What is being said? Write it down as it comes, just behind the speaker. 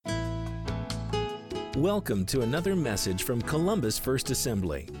Welcome to another message from Columbus First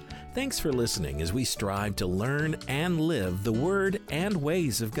Assembly. Thanks for listening as we strive to learn and live the Word and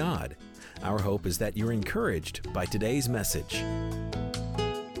ways of God. Our hope is that you're encouraged by today's message.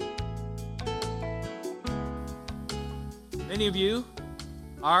 Many of you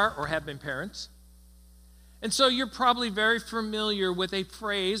are or have been parents. And so you're probably very familiar with a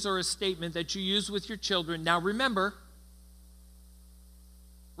phrase or a statement that you use with your children. Now remember,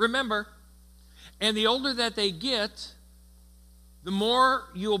 and the older that they get, the more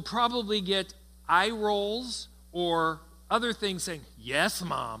you'll probably get eye rolls or other things saying, yes,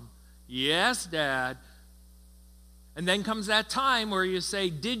 Mom, yes, Dad. And then comes that time where you say,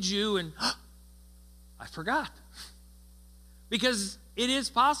 did you? And I forgot. Because it is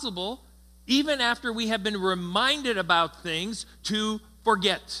possible, even after we have been reminded about things, to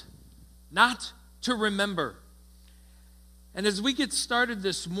forget, not to remember. And as we get started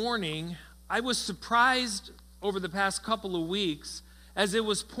this morning, I was surprised over the past couple of weeks as it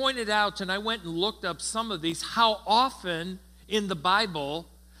was pointed out, and I went and looked up some of these, how often in the Bible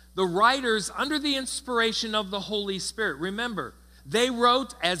the writers, under the inspiration of the Holy Spirit, remember, they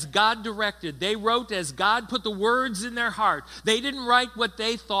wrote as God directed. They wrote as God put the words in their heart. They didn't write what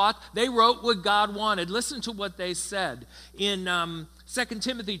they thought. They wrote what God wanted. Listen to what they said. In 2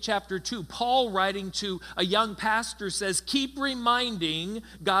 Timothy chapter 2, Paul, writing to a young pastor, says, keep reminding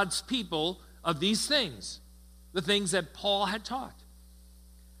God's people of these things, the things that Paul had taught.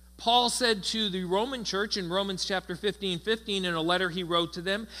 Paul said to the Roman church in Romans chapter 15 in a letter he wrote to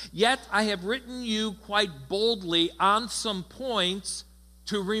them, yet I have written you quite boldly on some points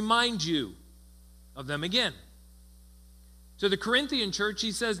to remind you of them again. To the Corinthian church,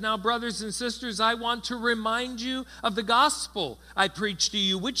 he says, now, brothers and sisters, I want to remind you of the gospel I preached to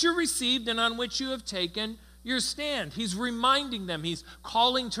you, which you received and on which you have taken your stand. He's reminding them. He's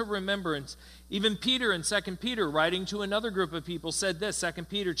calling to remembrance. Even Peter in 2 Peter, writing to another group of people, said this, 2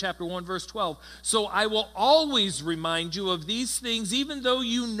 Peter chapter 1, verse 12, so I will always remind you of these things, even though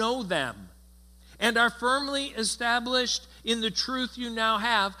you know them and are firmly established in the truth you now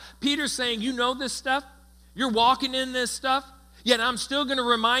have. Peter's saying, you know this stuff? You're walking in this stuff? Yet I'm still going to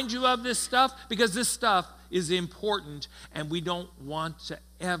remind you of this stuff because this stuff is important and we don't want to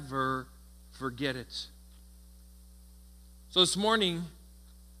ever forget it. So this morning,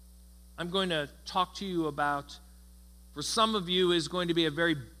 I'm going to talk to you about, for some of you, is going to be a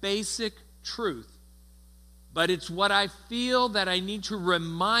very basic truth, but it's what I feel that I need to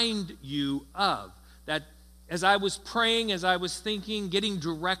remind you of. That as I was praying, as I was thinking, getting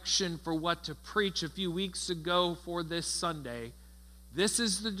direction for what to preach a few weeks ago for this Sunday, this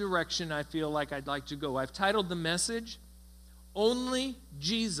is the direction I feel like I'd like to go. I've titled the message, Only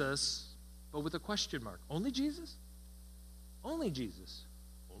Jesus, but with a question mark. Only Jesus? Only Jesus.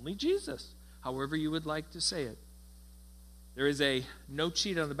 Only Jesus, however you would like to say it. There is a note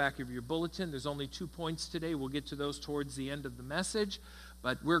sheet on the back of your bulletin. There's only 2 points today. We'll get to those towards the end of the message.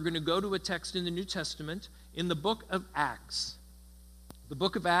 But we're going to go to a text in the New Testament in the book of Acts. The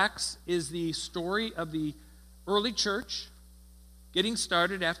book of Acts is the story of the early church getting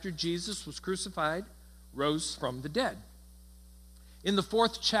started after Jesus was crucified, rose from the dead. In the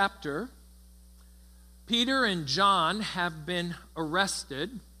 4th chapter, Peter and John have been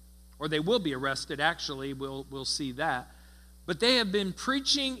arrested, or they will be arrested, actually, we'll see that. But they have been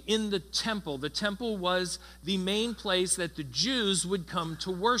preaching in the temple. The temple was the main place that the Jews would come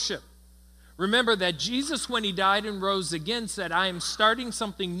to worship. Remember that Jesus, when he died and rose again, said, I am starting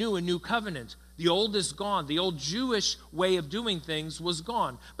something new, a new covenant. The old is gone. The old Jewish way of doing things was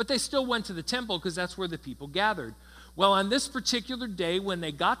gone. But they still went to the temple because that's where the people gathered. Well, on this particular day, when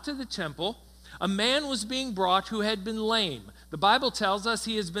they got to the temple, a man was being brought who had been lame. The Bible tells us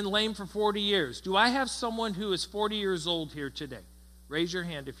he has been lame for 40 years. Do I have someone who is 40 years old here today? Raise your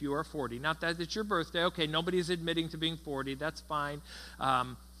hand if you are 40. Not that it's your birthday. Okay, nobody's admitting to being 40. That's fine.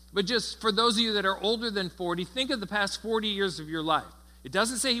 But just for those of you that are older than 40, think of the past 40 years of your life. It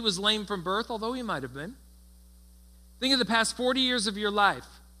doesn't say he was lame from birth, although he might have been. Think of the past 40 years of your life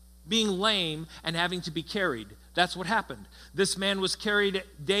being lame and having to be carried. That's what happened. This man was carried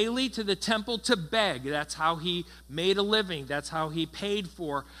daily to the temple to beg. That's how he made a living. That's how he paid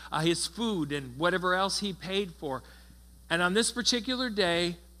for his food and whatever else he paid for. And on this particular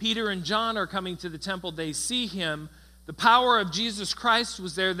day, Peter and John are coming to the temple. They see him. The power of Jesus Christ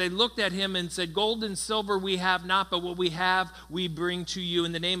was there. They looked at him and said, "Gold and silver we have not, but what we have we bring to you.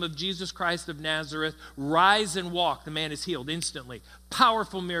 In the name of Jesus Christ of Nazareth, rise and walk." The man is healed instantly.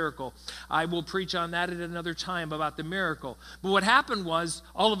 Powerful miracle. I will preach on that at another time about the miracle. But what happened was,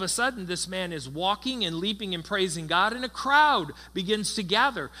 all of a sudden, this man is walking and leaping and praising God, and a crowd begins to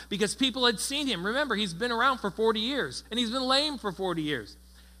gather because people had seen him. Remember, he's been around for 40 years, and he's been lame for 40 years.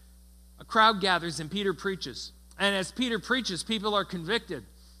 A crowd gathers, and Peter preaches. And as Peter preaches, people are convicted.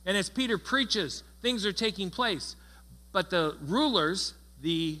 And as Peter preaches, things are taking place. But the rulers,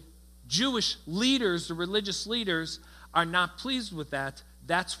 the Jewish leaders, the religious leaders, are not pleased with that.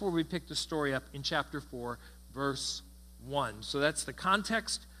 That's where we pick the story up in chapter 4, verse 1. So that's the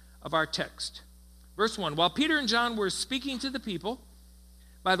context of our text. Verse 1, while Peter and John were speaking to the people,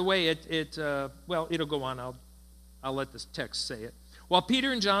 by the way, it'll go on. I'll let this text say it. While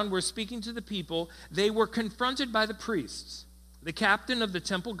Peter and John were speaking to the people, they were confronted by the priests, the captain of the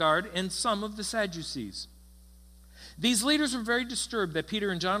temple guard, and some of the Sadducees. These leaders were very disturbed that Peter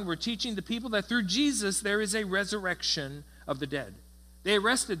and John were teaching the people that through Jesus there is a resurrection of the dead. They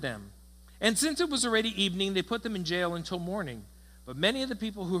arrested them, and since it was already evening, they put them in jail until morning. But many of the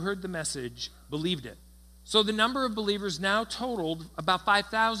people who heard the message believed it. So the number of believers now totaled about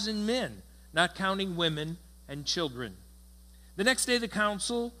 5,000 men, not counting women and children. The next day, the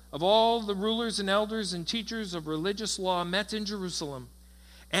council of all the rulers and elders and teachers of religious law met in Jerusalem.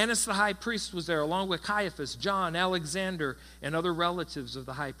 Annas the high priest was there, along with Caiaphas, John, Alexander, and other relatives of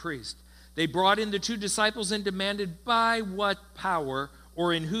the high priest. They brought in the 2 disciples and demanded, "By what power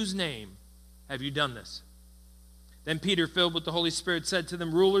or in whose name have you done this?" Then Peter, filled with the Holy Spirit, said to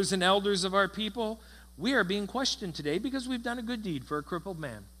them, "Rulers and elders of our people, we are being questioned today because we've done a good deed for a crippled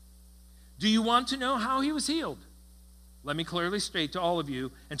man. Do you want to know how he was healed? Let me clearly state to all of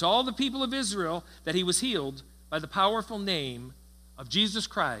you and to all the people of Israel that he was healed by the powerful name of Jesus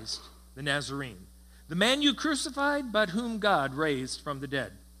Christ, the Nazarene, the man you crucified, but whom God raised from the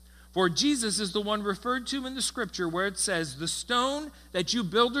dead. For Jesus is the one referred to in the scripture where it says, 'The stone that you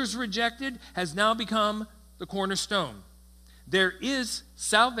builders rejected has now become the cornerstone.' There is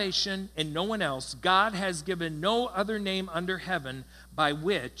salvation in no one else. God has given no other name under heaven by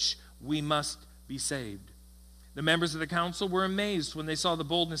which we must be saved." The members of the council were amazed when they saw the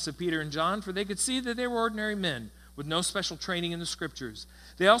boldness of Peter and John, for they could see that they were ordinary men with no special training in the scriptures.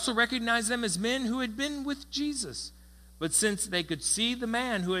 They also recognized them as men who had been with Jesus. But since they could see the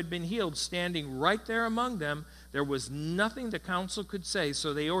man who had been healed standing right there among them, there was nothing the council could say,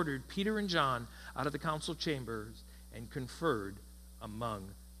 so they ordered Peter and John out of the council chambers and conferred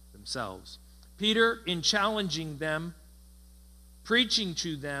among themselves. Peter, in challenging them, preaching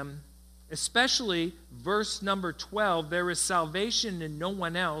to them, especially verse number 12, there is salvation in no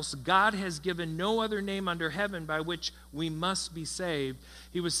one else. God has given no other name under heaven by which we must be saved.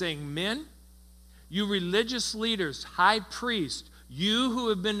 He was saying, men, you religious leaders, high priest, you who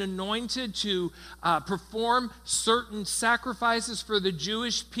have been anointed to perform certain sacrifices for the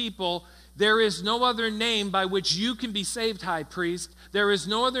Jewish people, there is no other name by which you can be saved, high priest. There is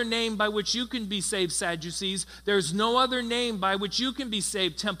no other name by which you can be saved, Sadducees. There's no other name by which you can be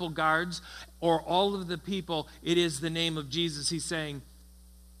saved, temple guards, or all of the people. It is the name of Jesus. He's saying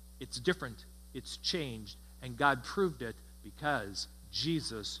it's different, it's changed, and God proved it because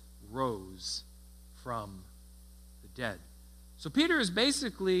Jesus rose from the dead. So Peter is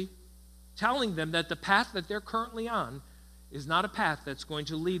basically telling them that the path that they're currently on is not a path that's going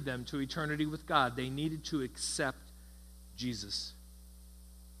to lead them to eternity with God. They needed to accept Jesus.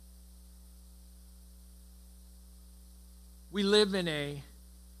 We live in a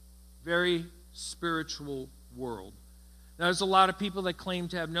very spiritual world. Now, there's a lot of people that claim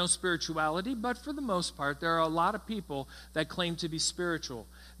to have no spirituality, but for the most part, there are a lot of people that claim to be spiritual,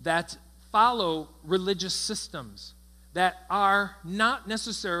 that follow religious systems that are not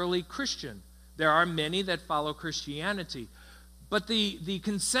necessarily Christian. There are many that follow Christianity. But the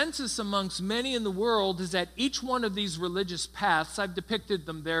consensus amongst many in the world is that each one of these religious paths, I've depicted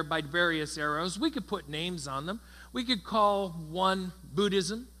them there by various arrows. We could put names on them. We could call one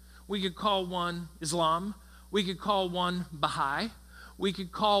Buddhism. We could call one Islam. We could call one Baha'i. We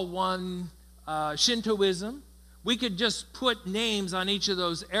could call one Shintoism. We could just put names on each of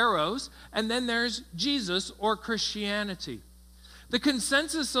those arrows. And then there's Jesus or Christianity. The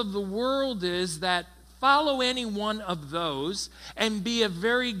consensus of the world is that follow any one of those and be a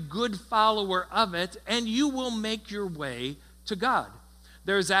very good follower of it, and you will make your way to God.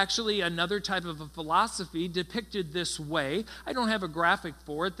 There's actually another type of a philosophy depicted this way. I don't have a graphic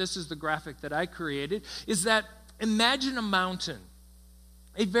for it. This is the graphic that I created. Is that imagine a mountain.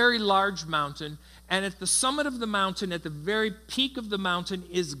 a very large mountain, and at the summit of the mountain, at the very peak of the mountain,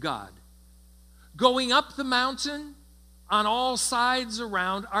 is God. Going up the mountain, on all sides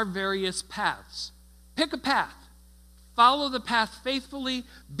around, are various paths. Pick a path. Follow the path faithfully.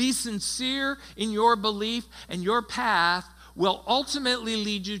 Be sincere in your belief, and your path will ultimately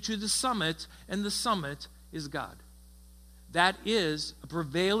lead you to the summit, and the summit is God. That is a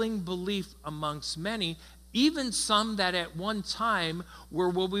prevailing belief amongst many, even some that at one time were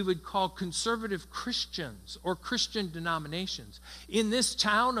what we would call conservative Christians or Christian denominations. In this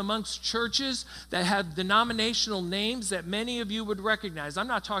town, amongst churches that have denominational names that many of you would recognize. I'm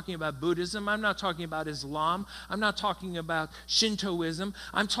not talking about Buddhism. I'm not talking about Islam. I'm not talking about Shintoism.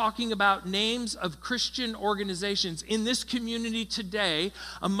 I'm talking about names of Christian organizations. In this community today,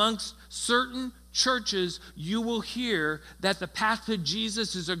 amongst certain churches, you will hear that the path to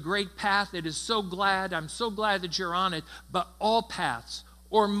Jesus is a great path. It is so glad. I'm so glad that you're on it. But all paths,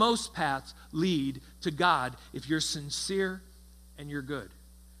 or most paths, lead to God if you're sincere and you're good.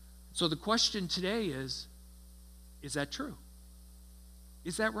 So the question today is that true?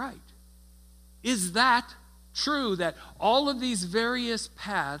 Is that right? Is that true, that all of these various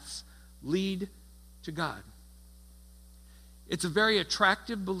paths lead to God? It's a very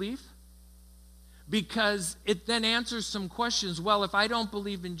attractive belief, because it then answers some questions. Well, if I don't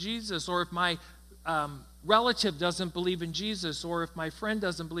believe in Jesus, or if my relative doesn't believe in Jesus, or if my friend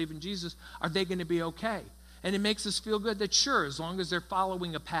doesn't believe in Jesus, are they going to be okay? And it makes us feel good that sure, as long as they're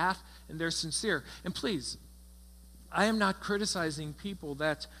following a path and they're sincere. And please, I am not criticizing people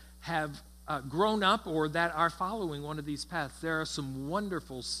that have grown up or that are following one of these paths. There are some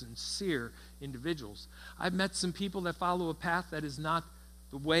wonderful, sincere individuals. I've met some people that follow a path that is not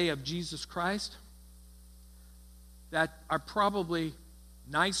the way of Jesus Christ, that are probably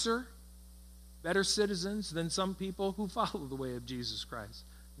nicer, better citizens than some people who follow the way of Jesus Christ.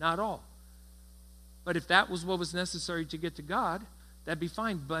 Not all. But if that was what was necessary to get to God, that'd be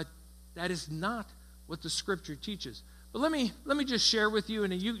fine. But that is not what the Scripture teaches. But let me just share with you,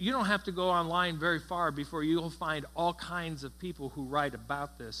 and you don't have to go online very far before you'll find all kinds of people who write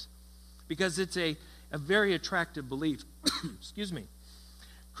about this, because it's a very attractive belief. Excuse me.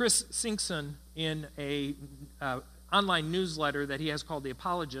 Chris Sinkson, in a online newsletter that he has called The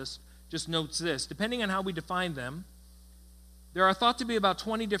Apologist, just notes this: depending on how we define them, there are thought to be about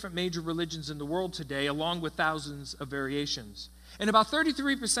 20 different major religions in the world today, along with thousands of variations. And about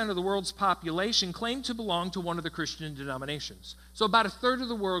 33% of the world's population claim to belong to one of the Christian denominations. So about a third of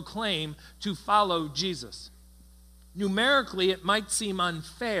the world claim to follow Jesus. Numerically, it might seem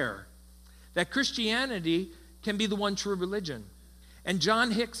unfair that Christianity can be the one true religion. And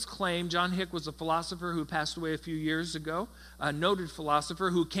John Hick was a philosopher who passed away a few years ago, a noted philosopher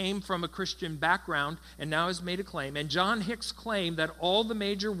who came from a Christian background and now has made a claim. And John Hick's claim that all the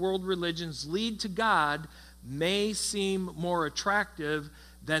major world religions lead to God may seem more attractive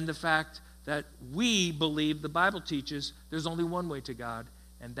than the fact that we believe the Bible teaches there's only one way to God,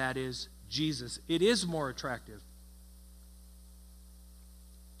 and that is Jesus. It is more attractive.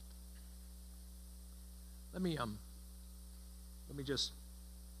 Let me just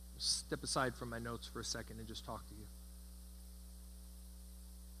step aside from my notes for a second and just talk to you.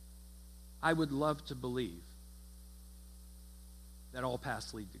 I would love to believe that all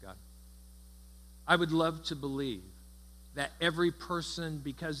paths lead to God. I would love to believe that every person,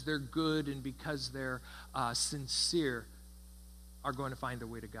 because they're good and because they're sincere, are going to find their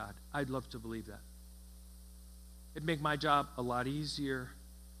way to God. I'd love to believe that. It'd make my job a lot easier.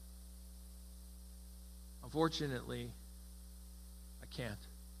 Unfortunately, I can't,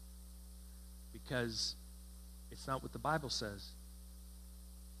 because it's not what the Bible says.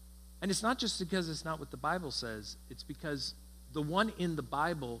 And it's not just because it's not what the Bible says, it's because the one in the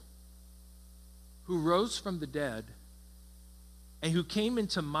Bible who rose from the dead and who came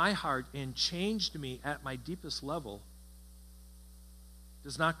into my heart and changed me at my deepest level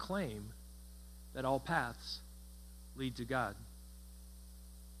does not claim that all paths lead to God.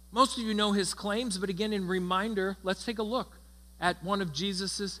 Most of you know his claims, but again, in reminder, let's take a look at one of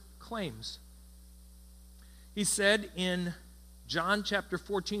Jesus' claims. He said in John chapter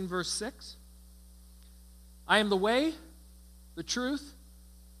 14, verse 6, I am the way, the truth,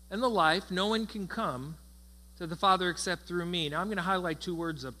 and the life. No one can come to the Father except through me. Now I'm going to highlight two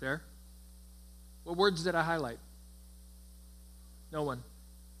words up there. What words did I highlight? No one.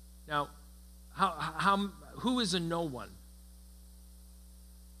 Now, who is a no one?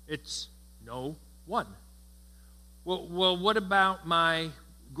 It's no one. Well, what about my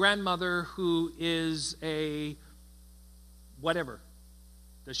grandmother who is a whatever?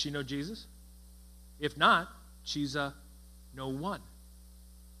 Does she know Jesus? If not, she's a no one.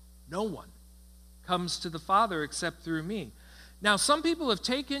 No one comes to the Father except through me. Now, some people have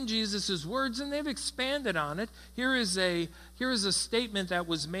taken Jesus' words and they've expanded on it. Here is a statement that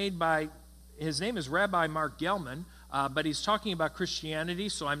was made by, his name is Rabbi Mark Gelman, but he's talking about Christianity,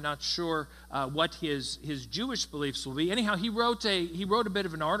 so I'm not sure what his Jewish beliefs will be. Anyhow, he wrote a bit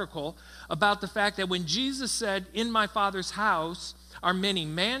of an article about the fact that when Jesus said, "In my Father's house are many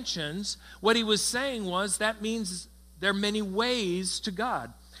mansions," what he was saying was that means there are many ways to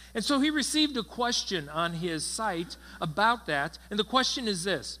God. And so he received a question on his site about that, and the question is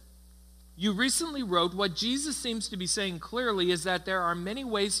this: you recently wrote, what Jesus seems to be saying clearly is that there are many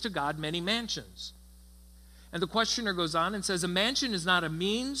ways to God, many mansions. And the questioner goes on and says, a mansion is not a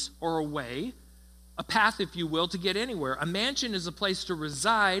means or a way, a path, if you will, to get anywhere. A mansion is a place to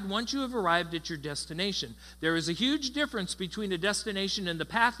reside once you have arrived at your destination. There is a huge difference between a destination and the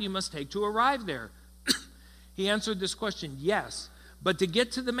path you must take to arrive there. He answered this question, yes, but to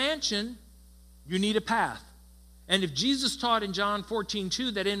get to the mansion, you need a path. And if Jesus taught in John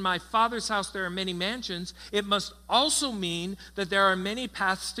 14:2 that in my Father's house there are many mansions, it must also mean that there are many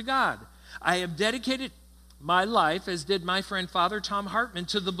paths to God. I have dedicated my life, as did my friend Father Tom Hartman,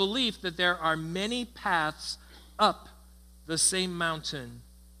 to the belief that there are many paths up the same mountain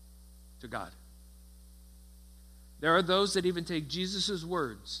to God. There are those that even take Jesus'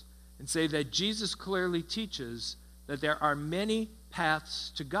 words and say that Jesus clearly teaches that there are many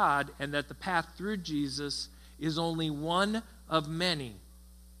paths to God and that the path through Jesus is only one of many.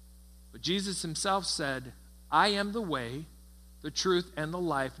 But Jesus himself said, I am the way, the truth, and the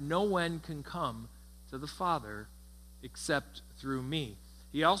life. No one can come to the Father except through me.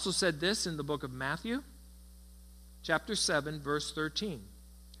 He also said this in the book of Matthew, chapter 7, verse 13.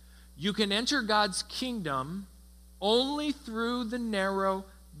 You can enter God's kingdom only through the narrow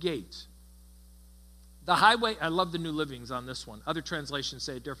gate. The highway, I love the New Livings on this one. Other translations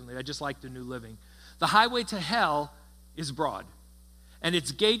say it differently. I just like the New Living. The highway to hell is broad, and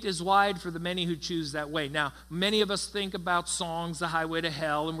its gate is wide for the many who choose that way. Now, many of us think about songs, The Highway to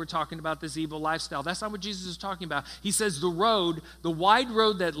Hell, and we're talking about this evil lifestyle. That's not what Jesus is talking about. He says the road, the wide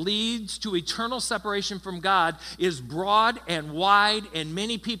road that leads to eternal separation from God, is broad and wide, and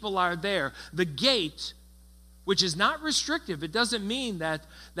many people are there. The gate, which is not restrictive. It doesn't mean that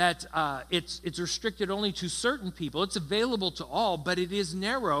it's restricted only to certain people. It's available to all, but it is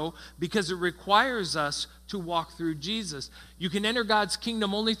narrow because it requires us to walk through Jesus. You can enter God's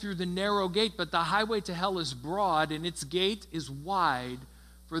kingdom only through the narrow gate, but the highway to hell is broad, and its gate is wide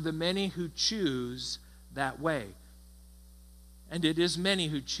for the many who choose that way. And it is many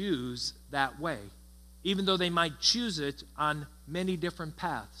who choose that way, even though they might choose it on many different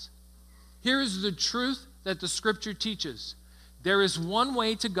paths. Here is the truth that the Scripture teaches. There is one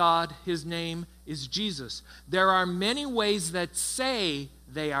way to God. His name is Jesus. There are many ways that say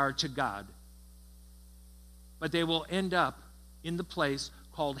they are to God, but they will end up in the place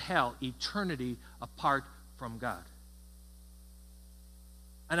called hell, eternity apart from God.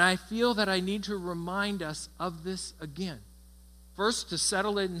 And I feel that I need to remind us of this again. First, to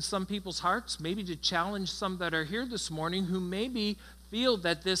settle it in some people's hearts, maybe to challenge some that are here this morning who maybe feel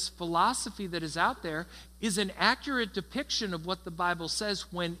that this philosophy that is out there is an accurate depiction of what the Bible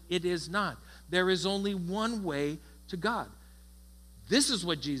says when it is not. There is only one way to God. This is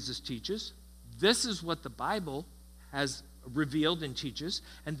what Jesus teaches. This is what the Bible has revealed and teaches,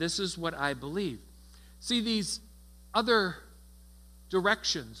 and this is what I believe. See, these other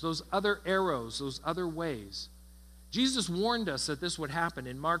directions, those other arrows, those other ways, Jesus warned us that this would happen.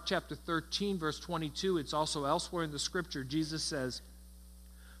 In Mark chapter 13, verse 22, it's also elsewhere in the Scripture, Jesus says,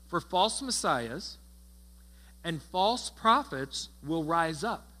 for false messiahs and false prophets will rise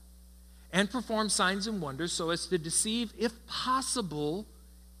up and perform signs and wonders so as to deceive, if possible,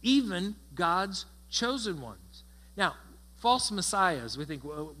 even God's chosen ones. Now, false messiahs, we think,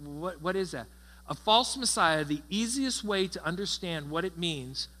 well, what is that? A false messiah, the easiest way to understand what it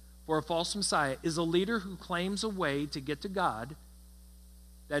means for a false messiah is a leader who claims a way to get to God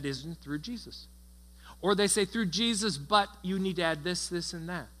that isn't through Jesus. Or they say through Jesus, but you need to add this, this, and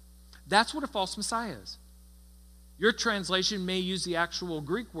that. That's what a false messiah is. Your translation may use the actual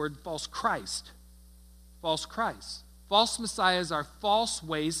Greek word false Christ. False Christ. False messiahs are false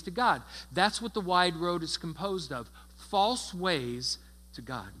ways to God. That's what the wide road is composed of. False ways to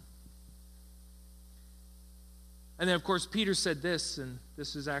God. And then, of course, Peter said this, and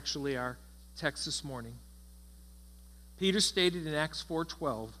this is actually our text this morning. Peter stated in Acts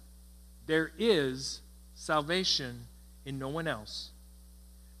 4:12, there is salvation in no one else.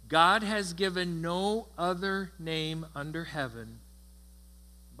 God has given no other name under heaven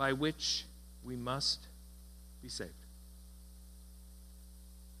by which we must be saved.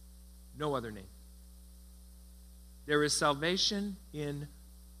 No other name. There is salvation in,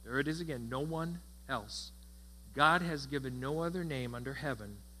 there it is again, no one else. God has given no other name under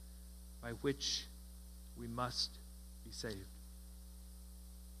heaven by which we must be saved.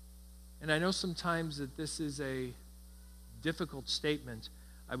 And I know sometimes that this is a difficult statement.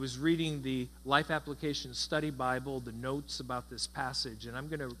 I was reading the Life Application Study Bible, the notes about this passage, and I'm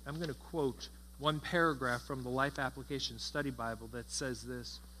going to quote one paragraph from the Life Application Study Bible that says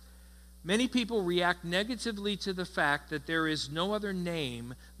this. Many people react negatively to the fact that there is no other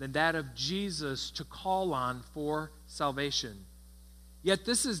name than that of Jesus to call on for salvation. Yet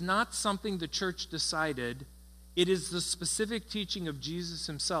this is not something the church decided. It is the specific teaching of Jesus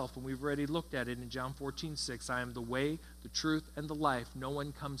himself, and we've already looked at it in John 14:6. I am the way, the truth, and the life. No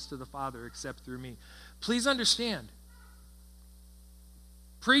one comes to the Father except through me. Please understand,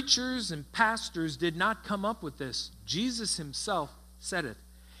 preachers and pastors did not come up with this. Jesus himself said it.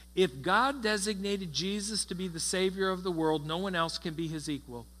 If God designated Jesus to be the Savior of the world, no one else can be his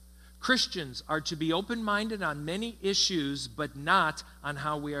equal. Christians are to be open-minded on many issues, but not on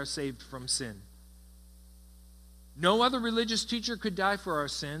how we are saved from sin. No other religious teacher could die for our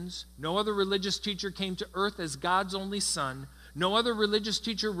sins. No other religious teacher came to earth as God's only Son. No other religious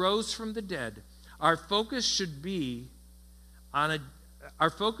teacher rose from the dead. Our focus should be on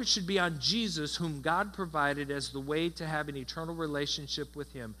Jesus, whom God provided as the way to have an eternal relationship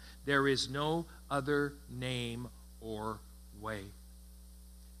with him. There is no other name or way.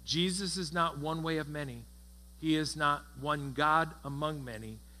 Jesus is not one way of many. He is not one God among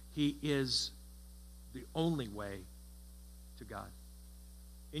many. He is the only way to God.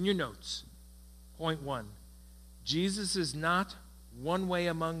 In your notes, point 1, Jesus is not one way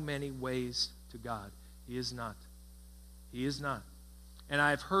among many ways to God. He is not. He is not. And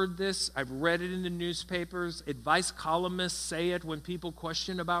I've heard this, I've read it in the newspapers, advice columnists say it when people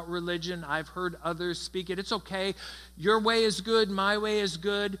question about religion. I've heard others speak it. It's okay. Your way is good, my way is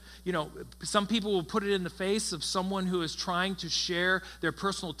good. You know, some people will put it in the face of someone who is trying to share their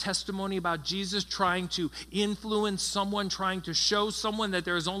personal testimony about Jesus, trying to influence someone, trying to show someone that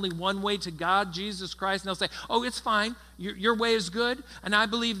there is only one way to God, Jesus Christ. And they'll say, oh, it's fine. Your way is good, and I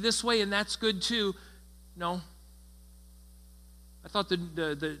believe this way, and that's good too. No. I thought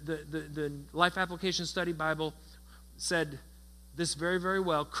the Life Application Study Bible said this very, very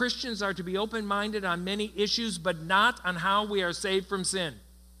well. Christians are to be open-minded on many issues, but not on how we are saved from sin.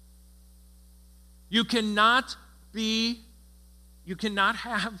 You cannot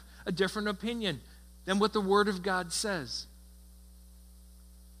have a different opinion than what the Word of God says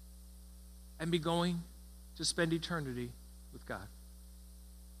and be going to spend eternity with God.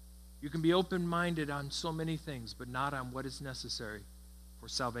 You can be open-minded on so many things, but not on what is necessary for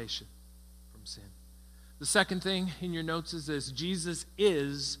salvation from sin. The second thing in your notes is this: Jesus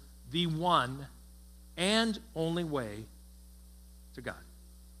is the one and only way to God.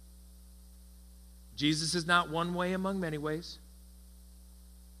 Jesus is not one way among many ways.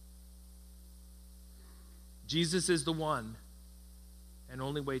 Jesus is the one and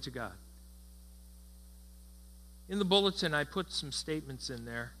only way to God. In the bulletin, I put some statements in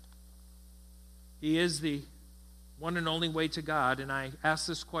there. He is the one and only way to God. And I ask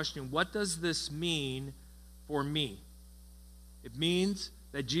this question: what does this mean for me? It means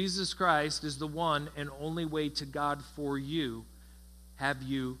that Jesus Christ is the one and only way to God for you. Have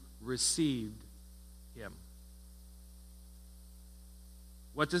you received him?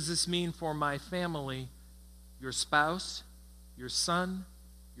 What does this mean for my family? Your spouse, your son,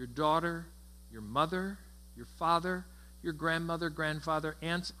 your daughter, your mother, your father, your grandmother, grandfather,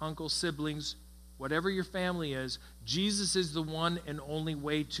 aunts, uncles, siblings, whatever your family is, Jesus is the one and only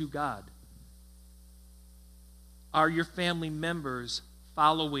way to God. Are your family members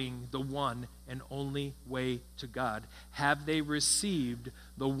following the one and only way to God? Have they received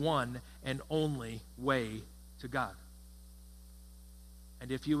the one and only way to God?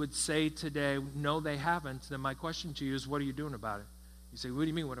 And if you would say today, no, they haven't, then my question to you is, what are you doing about it? You say, what do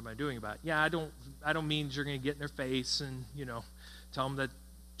you mean, what am I doing about it? Yeah, I don't mean you're going to get in their face and, tell them that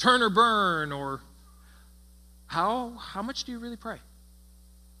turn or burn, or how much do you really pray?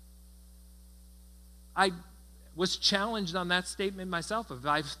 I was challenged on that statement myself.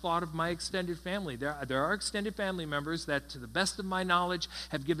 I've thought of my extended family. There are extended family members that, to the best of my knowledge,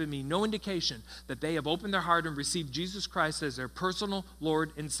 have given me no indication that they have opened their heart and received Jesus Christ as their personal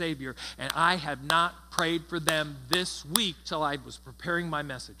Lord and Savior. And I have not prayed for them this week till I was preparing my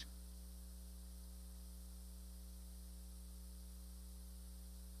message.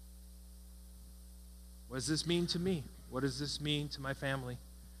 What does this mean to me? What does this mean to my family?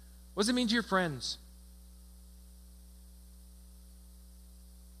 What does it mean to your friends?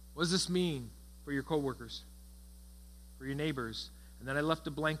 What does this mean for your coworkers, for your neighbors? And then I left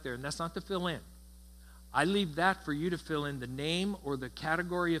a blank there, and that's not to fill in. I leave that for you to fill in the name or the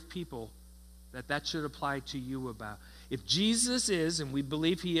category of people that should apply to you about. If Jesus is, and we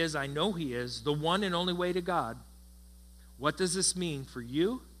believe he is, I know he is, the one and only way to God, what does this mean for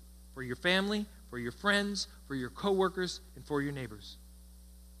you, for your family, for your friends, for your coworkers, and for your neighbors?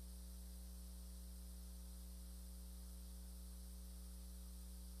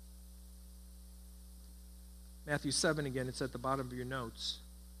 Matthew 7 again, it's at the bottom of your notes.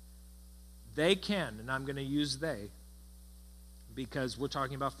 They can, and I'm going to use they, because we're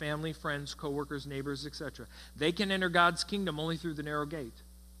talking about family, friends, coworkers, neighbors, etc. They can enter God's kingdom only through the narrow gate.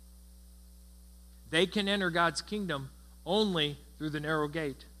 They can enter God's kingdom only through the narrow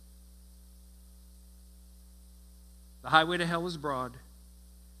gate. The highway to hell is broad,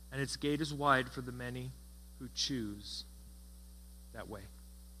 and its gate is wide for the many who choose that way.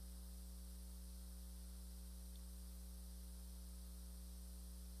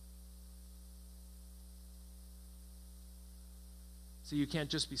 So you can't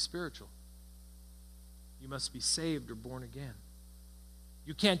just be spiritual. You must be saved or born again.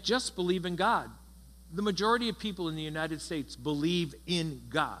 You can't just believe in God. The majority of people in the United States believe in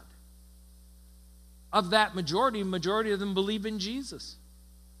God. Of that majority of them believe in Jesus.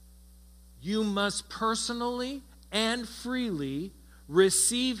 You must personally and freely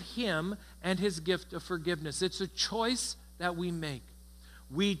receive him and his gift of forgiveness. It's a choice that we make.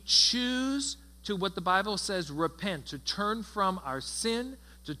 We choose to, what the Bible says, repent, to turn from our sin,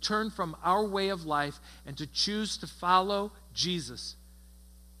 to turn from our way of life, and to choose to follow Jesus.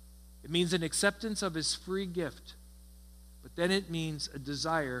 It means an acceptance of his free gift, but then it means a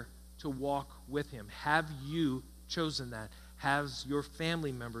desire to walk with him. Have you chosen that? Has your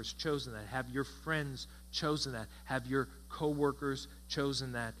family members chosen that? Have your friends chosen that? Have your coworkers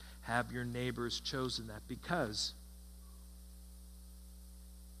chosen that? Have your neighbors chosen that? Because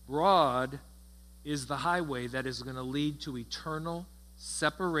broad is the highway that is going to lead to eternal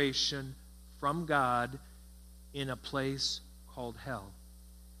separation from God in a place called hell.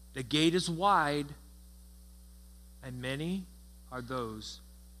 The gate is wide, and many are those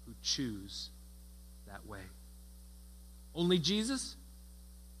who choose that way. Only Jesus?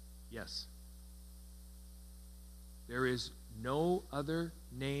 Yes. There is no other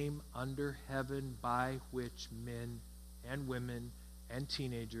name under heaven by which men and women and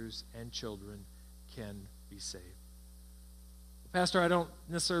teenagers and children can be saved. Pastor, I don't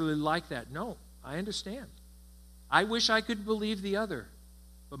necessarily like that. No, I understand. I wish I could believe the other,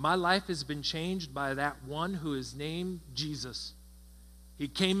 but my life has been changed by that one who is named Jesus. He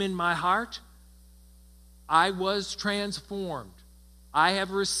came in my heart. I was transformed. I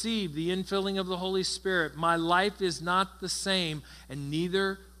have received the infilling of the Holy Spirit. My life is not the same, and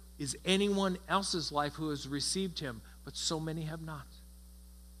neither is anyone else's life who has received him, but so many have not.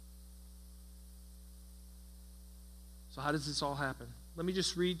 So how does this all happen? Let me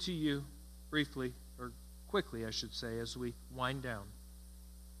just read to you briefly, or quickly, I should say, as we wind down,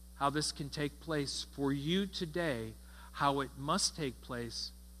 how this can take place for you today, how it must take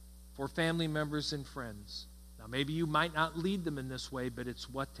place for family members and friends. Now, maybe you might not lead them in this way, but it's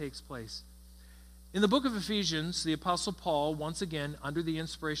what takes place. In the book of Ephesians, the Apostle Paul, once again, under the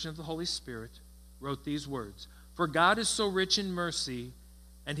inspiration of the Holy Spirit, wrote these words, "For God is so rich in mercy,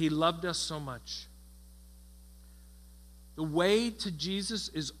 and he loved us so much." The way to Jesus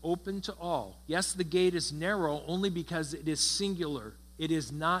is open to all. Yes, the gate is narrow only because it is singular. It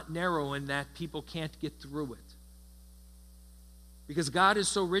is not narrow in that people can't get through it. Because God is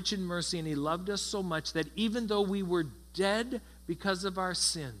so rich in mercy and he loved us so much that even though we were dead because of our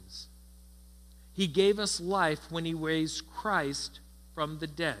sins, he gave us life when he raised Christ from the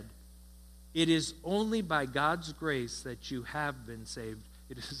dead. It is only by God's grace that you have been saved.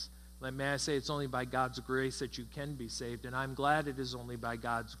 May I say, it's only by God's grace that you can be saved. And I'm glad it is only by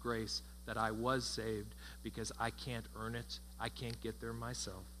God's grace that I was saved, because I can't earn it. I can't get there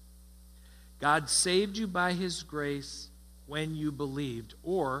myself. God saved you by his grace when you believed.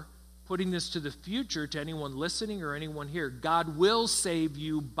 Or, putting this to the future to anyone listening or anyone here, God will save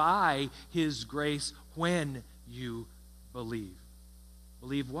you by his grace when you believe.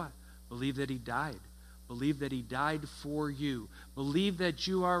 Believe what? Believe that he died. Believe that he died for you. Believe that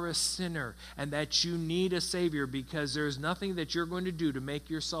you are a sinner and that you need a Savior, because there's nothing that you're going to do to make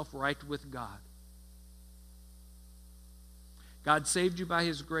yourself right with God. God saved you by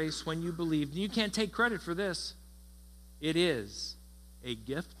his grace when you believed. And you can't take credit for this. It is a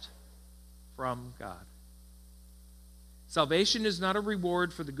gift from God. Salvation is not a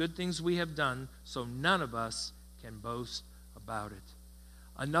reward for the good things we have done, so none of us can boast about it.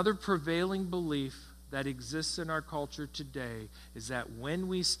 Another prevailing belief that exists in our culture today is that when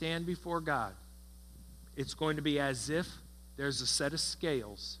we stand before God, it's going to be as if there's a set of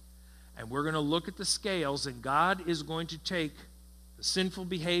scales, and we're going to look at the scales, and God is going to take the sinful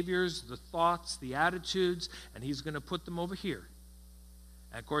behaviors, the thoughts, the attitudes, and he's going to put them over here.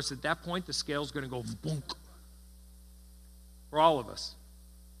 And of course, at that point, the scale's going to go boom for all of us.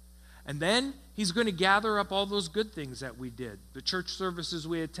 And then he's going to gather up all those good things that we did, the church services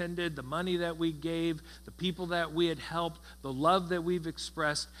we attended, the money that we gave, the people that we had helped, the love that we've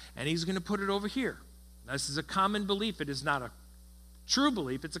expressed, and he's going to put it over here. Now, this is a common belief. It is not a true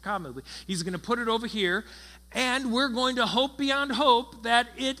belief. It's a common belief. He's going to put it over here, and we're going to hope beyond hope that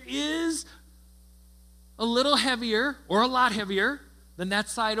it is a little heavier or a lot heavier than that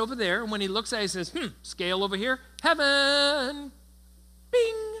side over there. And when he looks at it, he says, scale over here, heaven,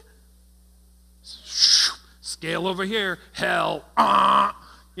 bing. Scale over here, hell,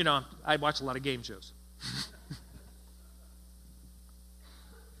 You know, I watch a lot of game shows.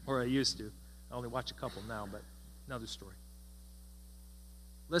 Or I used to. I only watch a couple now, but another story.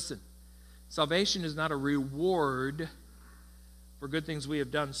 Listen, salvation is not a reward for good things we have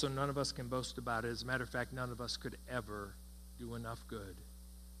done, so none of us can boast about it. As a matter of fact, none of us could ever do enough good.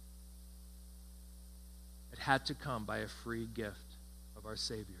 It had to come by a free gift of our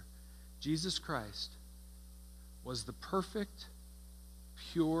Savior. Jesus Christ was the perfect,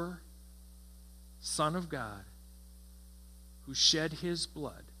 pure Son of God who shed his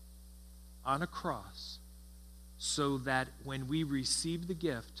blood on a cross so that when we receive the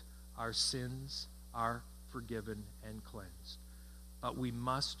gift, our sins are forgiven and cleansed. But we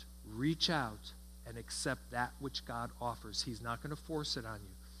must reach out and accept that which God offers. He's not going to force it on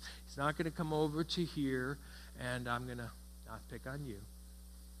you. He's not going to come over to here and I'm going to not pick on you,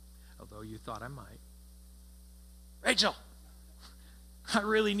 although you thought I might. Rachel, I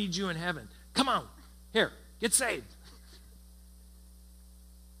really need you in heaven. Come on, here, get saved.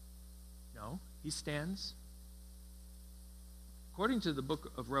 No, he stands. According to the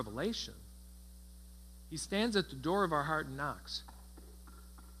book of Revelation, he stands at the door of our heart and knocks.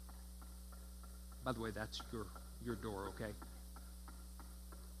 By the way, that's your door, okay?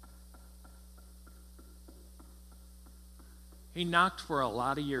 He knocked for a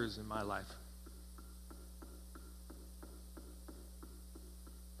lot of years in my life.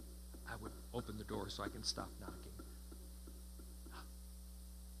 I would open the door so I can stop knocking.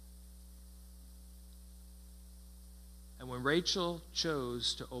 And when Rachel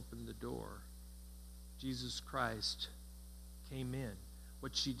chose to open the door, Jesus Christ came in.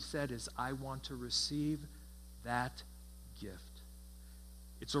 What she said is, I want to receive that gift.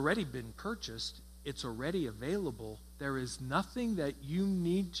 It's already been purchased. It's already available. There is nothing that you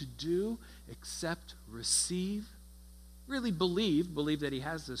need to do except receive, really believe that he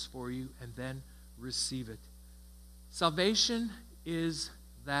has this for you, and then receive it. Salvation is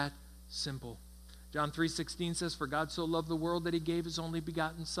that simple. John 3:16 says, for God so loved the world that he gave his only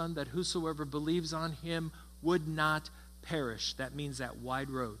begotten Son, that whosoever believes on him would not perish. That means that wide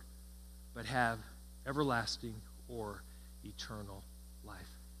road, but have everlasting or eternal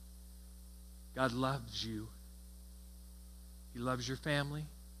life. God loves you. He loves your family.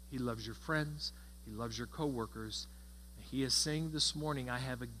 He loves your friends. He loves your coworkers. And he is saying this morning, I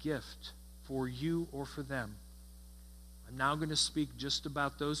have a gift for you or for them. I'm now going to speak just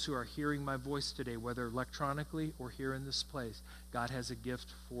about those who are hearing my voice today, whether electronically or here in this place. God has a gift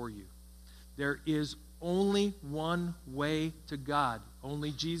for you. There is only one way to God.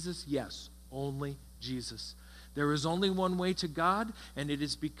 Only Jesus? Yes, only Jesus. There is only one way to God, and it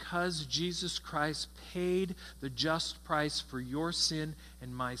is because Jesus Christ paid the just price for your sin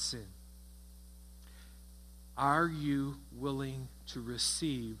and my sin. Are you willing to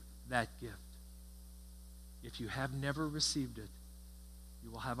receive that gift? If you have never received it, you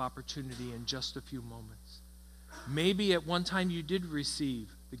will have opportunity in just a few moments. Maybe at one time you did receive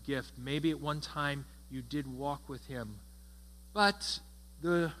the gift. Maybe at one time you did walk with him. But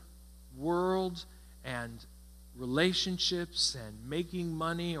the world and relationships and making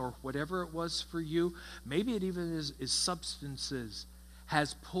money or whatever it was for you, maybe it even is substances,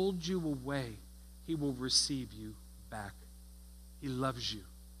 has pulled you away. He will receive you back. He loves you.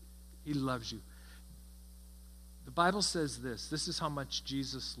 He loves you. The Bible says this is how much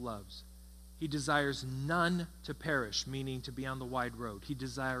Jesus loves. He desires none to perish, meaning to be on the wide road. He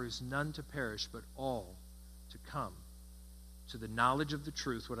desires none to perish, but all to come to the knowledge of the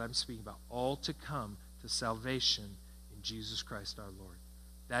truth, what I'm speaking about, all to come to salvation in Jesus Christ our Lord.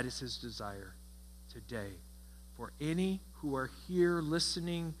 That is his desire today. For any who are here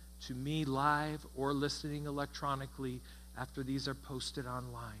listening to me live or listening electronically after these are posted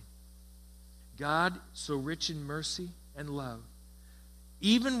online. God, so rich in mercy and love,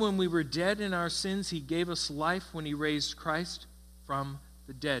 even when we were dead in our sins, he gave us life when he raised Christ from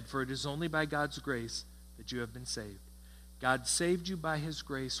the dead. For it is only by God's grace that you have been saved. God saved you by his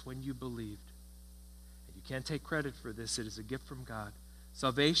grace when you believed. And you can't take credit for this. It is a gift from God.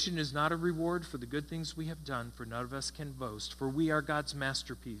 Salvation is not a reward for the good things we have done, for none of us can boast. For we are God's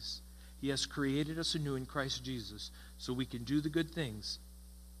masterpiece. He has created us anew in Christ Jesus so we can do the good things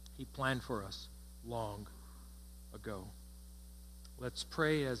he planned for us long ago. Let's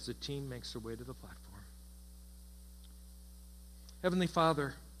pray as the team makes their way to the platform. Heavenly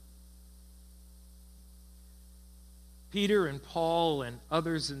Father, Peter and Paul and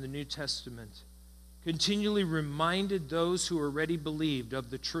others in the New Testament continually reminded those who already believed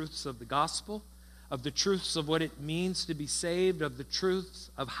of the truths of the gospel, of the truths of what it means to be saved, of the truths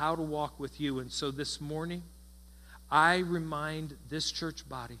of how to walk with you. And so this morning, I remind this church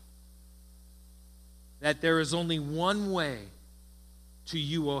body that there is only one way to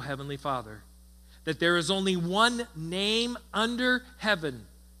you, O Heavenly Father. That there is only one name under heaven.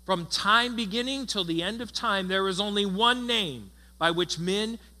 From time beginning till the end of time, there is only one name by which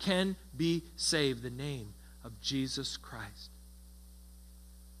men can be saved, the name of Jesus Christ.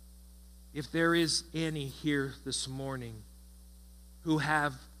 If there is any here this morning who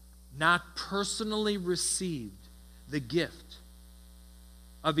have not personally received the gift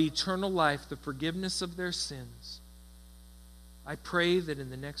of eternal life, the forgiveness of their sins, I pray that in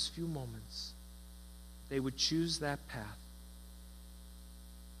the next few moments they would choose that path.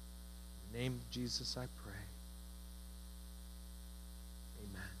 In the name of Jesus I pray.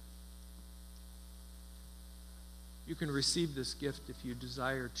 Amen. You can receive this gift if you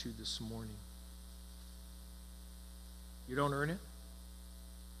desire to this morning. You don't earn it.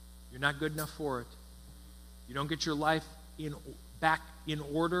 You're not good enough for it. You don't get your life back in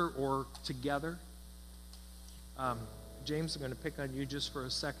order or together. James, I'm going to pick on you just for a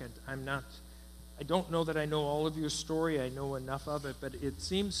second. I don't know that I know all of your story. I know enough of it, but it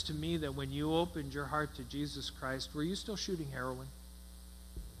seems to me that when you opened your heart to Jesus Christ, were you still shooting heroin?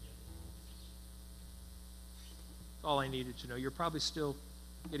 That's all I needed to know. You're probably still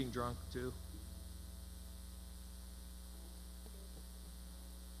getting drunk, too.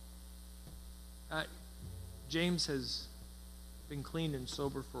 James has been clean and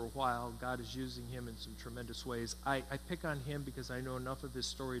sober for a while. God is using him in some tremendous ways. I pick on him because I know enough of his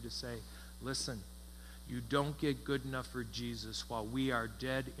story to say, listen, you don't get good enough for Jesus. While we are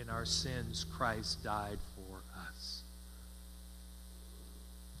dead in our sins, Christ died for us.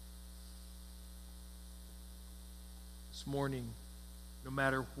 This morning, no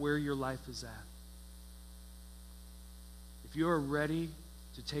matter where your life is at, if you are ready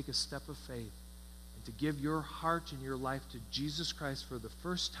to take a step of faith, to give your heart and your life to Jesus Christ for the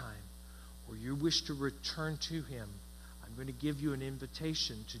first time, or you wish to return to him, I'm going to give you an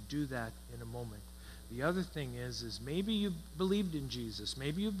invitation to do that in a moment. The other thing is maybe you believed in Jesus.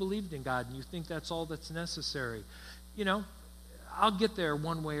 Maybe you believed in God and you think that's all that's necessary. You know, I'll get there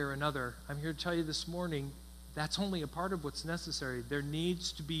one way or another. I'm here to tell you this morning, that's only a part of what's necessary. There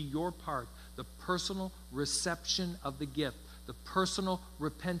needs to be your part, the personal reception of the gift, the personal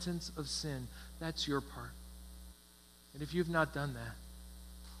repentance of sin. That's your part. And if you've not done that,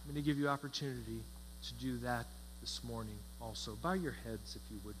 I'm going to give you opportunity to do that this morning also. Bow your heads if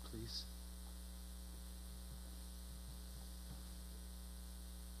you would, please.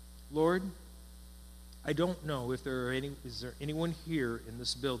 Lord, I don't know if is there anyone here in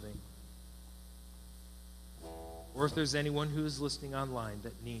this building, or if there's anyone who is listening online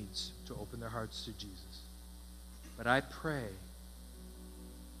that needs to open their hearts to Jesus. But I pray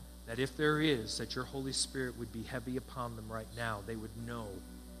that if there is, that your Holy Spirit would be heavy upon them right now. They would know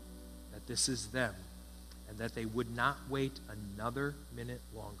that this is them, and that they would not wait another minute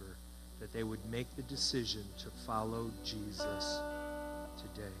longer, that they would make the decision to follow Jesus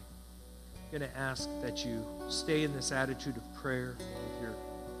today. I'm going to ask that you stay in this attitude of prayer with your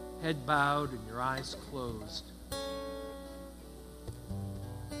head bowed and your eyes closed.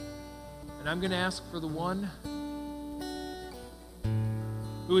 And I'm going to ask for the one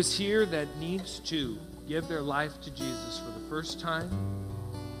who is here that needs to give their life to Jesus for the first time,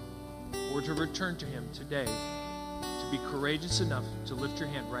 or to return to him today, to be courageous enough to lift your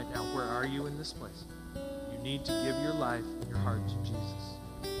hand right now. Where are you in this place? You need to give your life and your heart to Jesus.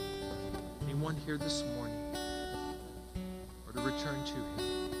 Anyone here this morning, or to return to him?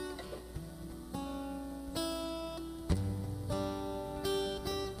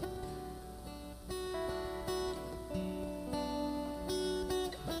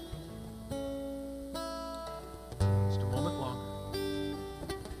 Just a moment.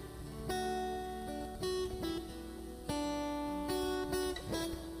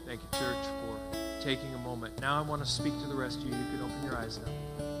 taking a moment. Now I want to speak to the rest of you. You can open your eyes now.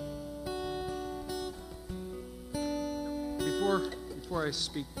 Before I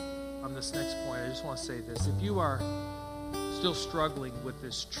speak on this next point, I just want to say this. If you are still struggling with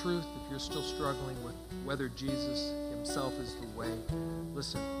this truth, if you're still struggling with whether Jesus himself is the way,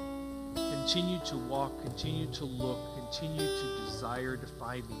 listen, continue to walk, continue to look, continue to desire to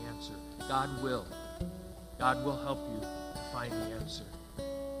find the answer. God will help you to find the answer.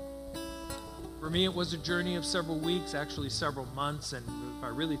 For me, it was a journey of several weeks, actually several months, and if I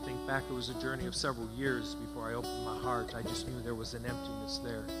really think back, it was a journey of several years before I opened my heart. I just knew there was an emptiness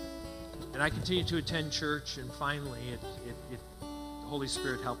there. And I continued to attend church, and finally, the Holy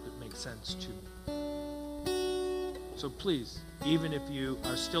Spirit helped it make sense to me. So please, even if you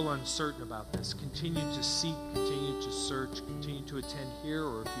are still uncertain about this, continue to seek, continue to search, continue to attend here,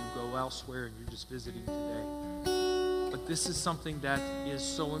 or if you go elsewhere and you're just visiting today. But this is something that is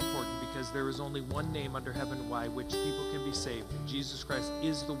so important because there is only one name under heaven by which people can be saved. And Jesus Christ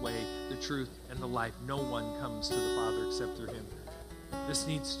is the way, the truth, and the life. No one comes to the Father except through him. This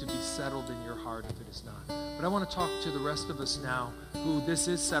needs to be settled in your heart if it is not. But I want to talk to the rest of us now who this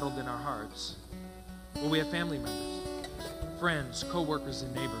is settled in our hearts. Well, we have family members, friends, co-workers,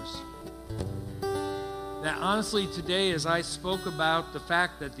 and neighbors. That honestly today, as I spoke about the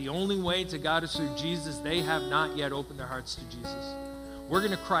fact that the only way to God is through Jesus, they have not yet opened their hearts to Jesus. We're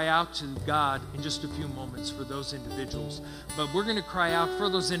going to cry out to God in just a few moments for those individuals. But we're going to cry out for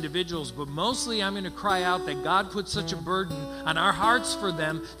those individuals. But mostly I'm going to cry out that God put such a burden on our hearts for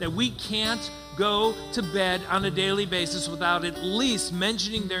them that we can't go to bed on a daily basis without at least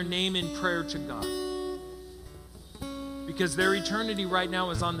mentioning their name in prayer to God. Because their eternity right now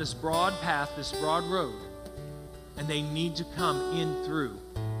is on this broad path, this broad road. And they need to come in through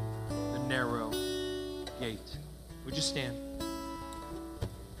the narrow gate. Would you stand?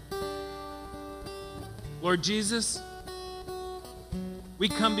 Lord Jesus, we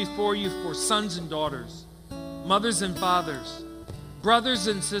come before you for sons and daughters, mothers and fathers, brothers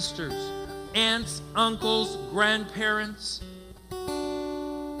and sisters, aunts, uncles, grandparents,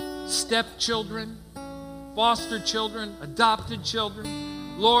 stepchildren, foster children, adopted children.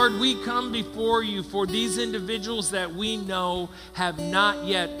 Lord, we come before you for these individuals that we know have not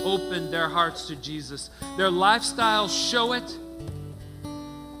yet opened their hearts to Jesus. Their lifestyles show it.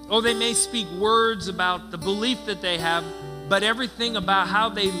 Oh, they may speak words about the belief that they have, but everything about how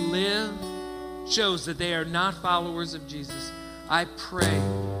they live shows that they are not followers of Jesus. I pray,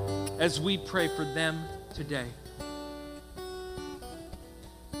 as we pray for them today,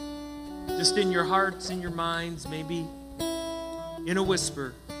 just in your hearts, in your minds, maybe in a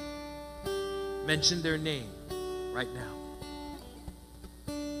whisper, mention their name right now.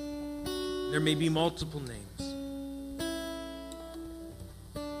 There may be multiple names.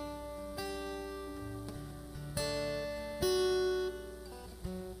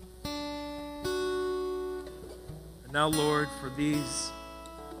 And now, Lord, for these,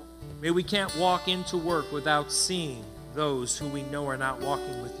 may we can't walk into work without seeing those who we know are not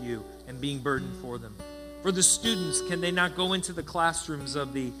walking with you and being burdened for them. For the students, can they not go into the classrooms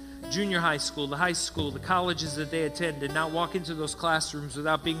of the junior high school, the high school, the colleges that they attend, and not walk into those classrooms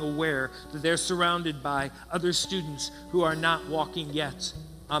without being aware that they're surrounded by other students who are not walking yet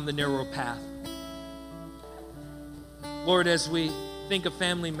on the narrow path? Lord, as we think of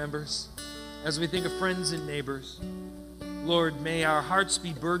family members, as we think of friends and neighbors, Lord, may our hearts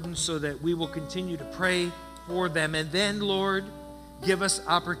be burdened so that we will continue to pray for them. And then, Lord, give us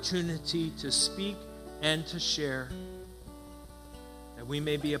opportunity to speak and to share, that we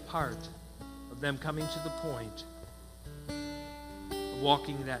may be a part of them coming to the point of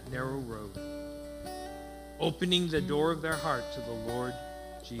walking that narrow road, opening the door of their heart to the Lord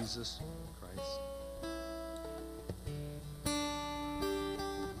Jesus Christ.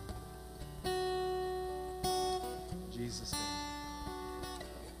 In Jesus' name.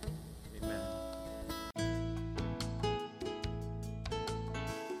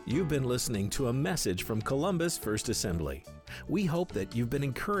 You've been listening to a message from Columbus First Assembly. We hope that you've been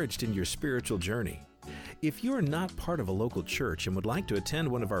encouraged in your spiritual journey. If you are not part of a local church and would like to attend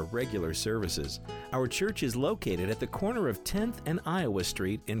one of our regular services, our church is located at the corner of 10th and Iowa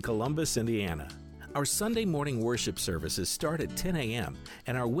Street in Columbus, Indiana. Our Sunday morning worship services start at 10 a.m.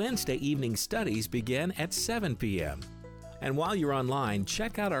 and our Wednesday evening studies begin at 7 p.m. And while you're online,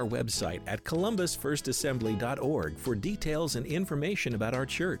 check out our website at columbusfirstassembly.org for details and information about our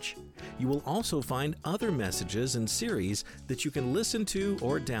church. You will also find other messages and series that you can listen to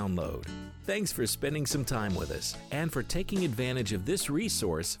or download. Thanks for spending some time with us and for taking advantage of this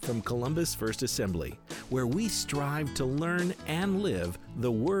resource from Columbus First Assembly, where we strive to learn and live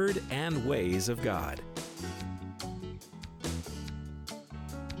the Word and ways of God.